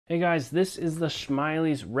Hey guys, this is the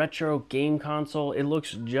SHMILYS retro game console. It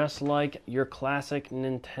looks just like your classic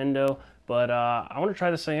Nintendo, but I want to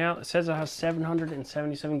try this thing out. It says it has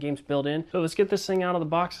 777 games built in. So let's get this thing out of the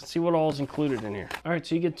box and see what all is included in here. All right,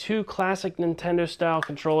 so you get two classic Nintendo style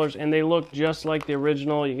controllers and they look just like the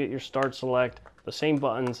original. You get your start select, the same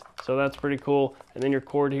buttons, so that's pretty cool. And then your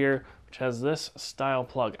cord here, which has this style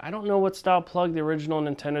plug. I don't know what style plug the original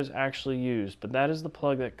Nintendo's actually used, but that is the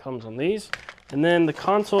plug that comes on these. And then the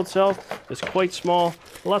console itself is quite small,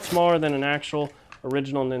 a lot smaller than an actual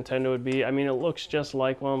original Nintendo would be. I mean, it looks just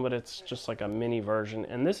like one, but it's just like a mini version.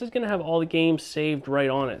 And this is gonna have all the games saved right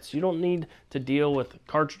on it. So you don't need to deal with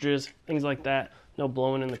cartridges, things like that. No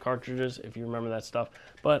blowing in the cartridges, if you remember that stuff.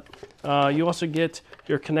 But you also get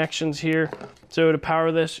your connections here. So to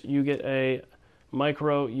power this, you get a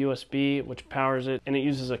micro USB, which powers it, and it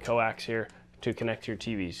uses a coax here to connect to your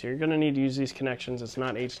TV. So you're gonna need to use these connections. It's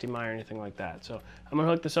not HDMI or anything like that. So I'm gonna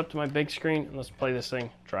hook this up to my big screen and let's play this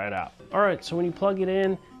thing, try it out. All right, so when you plug it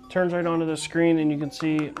in, it turns right onto the screen and you can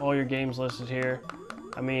see all your games listed here.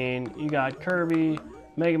 I mean, you got Kirby,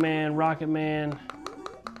 Mega Man, Rocket Man,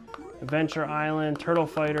 Adventure Island, Turtle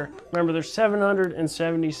Fighter. Remember, there's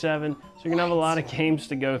 777, so you're gonna have a lot of games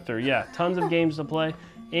to go through. Yeah, tons of games to play.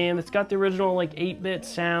 And it's got the original like 8-bit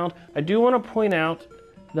sound. I do want to point out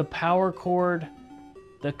the power cord,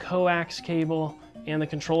 the coax cable, and the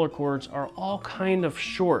controller cords are all kind of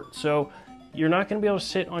short. So you're not going to be able to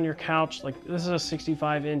sit on your couch. Like, this is a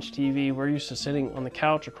 65-inch TV. We're used to sitting on the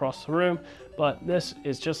couch across the room, but this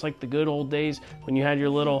is just like the good old days when you had your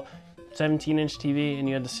little 17-inch TV and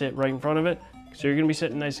you had to sit right in front of it. So you're going to be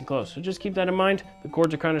sitting nice and close. So just keep that in mind. The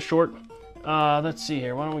cords are kind of short. Let's see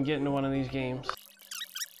here. Why don't we get into one of these games?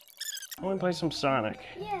 I want to play some Sonic.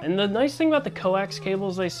 Yeah. And the nice thing about the coax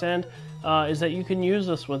cables they send is that you can use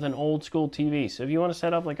this with an old school TV. So if you want to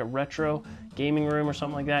set up like a retro gaming room or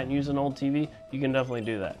something like that and use an old TV, you can definitely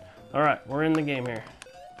do that. All right, we're in the game here.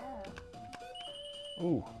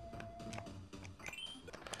 Ooh.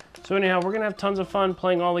 So anyhow, we're gonna have tons of fun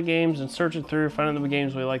playing all the games and searching through, finding the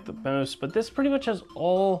games we like the most. But this pretty much has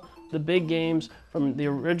all the big games from the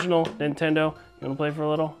original Nintendo. You wanna play for a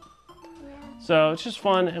little? So it's just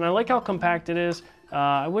fun, and I like how compact it is.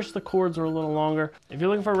 I wish the cords were a little longer. If you're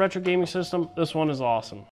looking for a retro gaming system, this one is awesome.